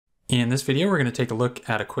In this video, we're going to take a look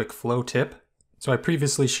at a quick flow tip. So I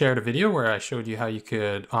previously shared a video where I showed you how you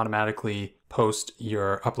could automatically post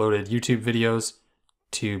your uploaded YouTube videos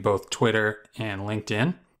to both Twitter and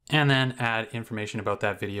LinkedIn, and then add information about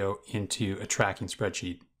that video into a tracking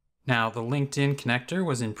spreadsheet. Now, the LinkedIn connector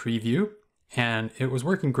was in preview, and it was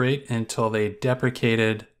working great until they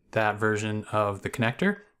deprecated that version of the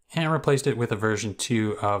connector and replaced it with a version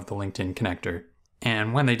 2 of the LinkedIn connector.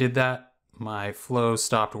 And when they did that, my flow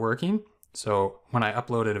stopped working. So when I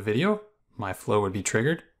uploaded a video, my flow would be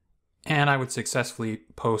triggered and I would successfully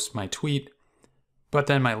post my tweet, but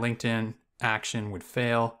then my LinkedIn action would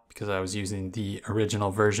fail because I was using the original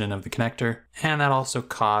version of the connector. And that also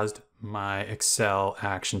caused my Excel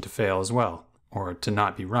action to fail as well, or to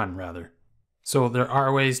not be run rather. So there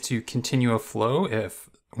are ways to continue a flow if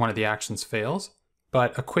one of the actions fails,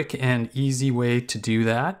 but a quick and easy way to do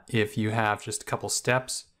that, if you have just a couple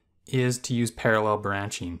steps, is to use parallel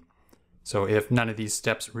branching. So if none of these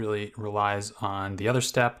steps really relies on the other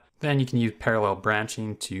step, then you can use parallel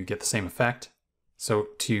branching to get the same effect. So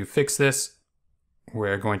to fix this,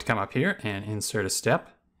 we're going to come up here and insert a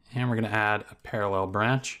step, and we're going to add a parallel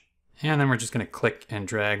branch. And then we're just going to click and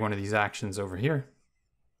drag one of these actions over here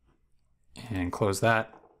and close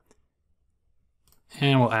that.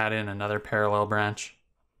 And we'll add in another parallel branch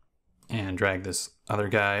and drag this other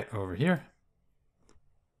guy over here.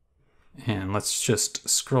 And let's just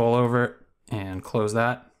scroll over and close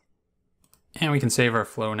that. And we can save our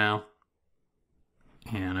flow now.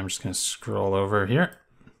 And I'm just going to scroll over here.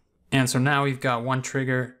 And so now we've got one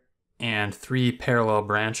trigger and 3 parallel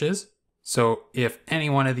branches. So if any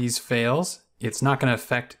one of these fails, it's not going to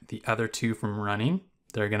affect the other 2 from running.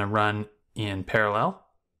 They're going to run in parallel.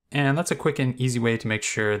 And that's a quick and easy way to make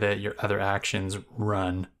sure that your other actions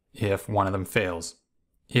run if one of them fails.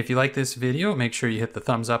 If you like this video, make sure you hit the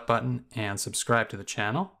thumbs up button and subscribe to the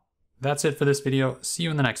channel. That's it for this video. See you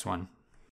in the next one.